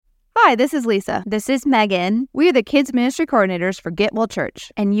Hi, this is Lisa. This is Megan. We are the Kids Ministry Coordinators for Getwell Church.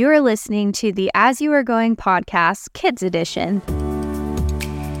 And you are listening to the As You Are Going podcast, Kids Edition.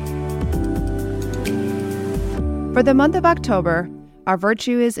 For the month of October, our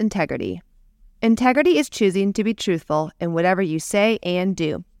virtue is integrity. Integrity is choosing to be truthful in whatever you say and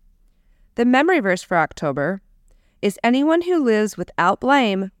do. The memory verse for October is, anyone who lives without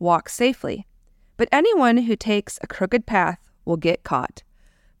blame walks safely, but anyone who takes a crooked path will get caught.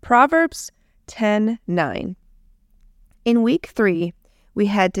 Proverbs 10:9. In week 3, we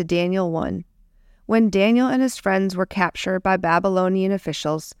head to Daniel 1. When Daniel and his friends were captured by Babylonian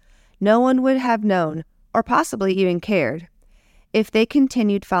officials, no one would have known, or possibly even cared, if they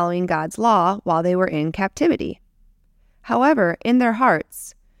continued following God's law while they were in captivity. However, in their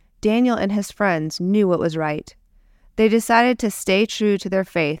hearts, Daniel and his friends knew what was right. They decided to stay true to their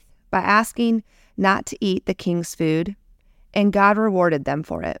faith by asking not to eat the king's food, and God rewarded them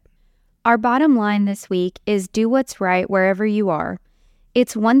for it. Our bottom line this week is do what's right wherever you are.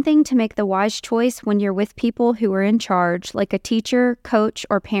 It's one thing to make the wise choice when you're with people who are in charge, like a teacher, coach,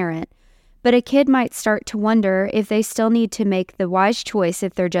 or parent. But a kid might start to wonder if they still need to make the wise choice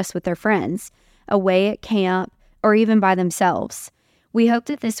if they're just with their friends, away at camp, or even by themselves. We hope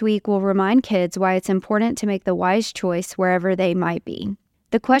that this week will remind kids why it's important to make the wise choice wherever they might be.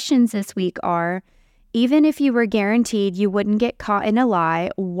 The questions this week are, even if you were guaranteed you wouldn't get caught in a lie,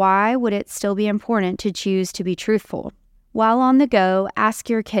 why would it still be important to choose to be truthful? While on the go, ask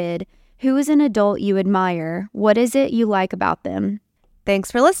your kid, who is an adult you admire? What is it you like about them? Thanks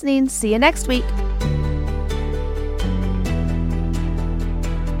for listening. See you next week.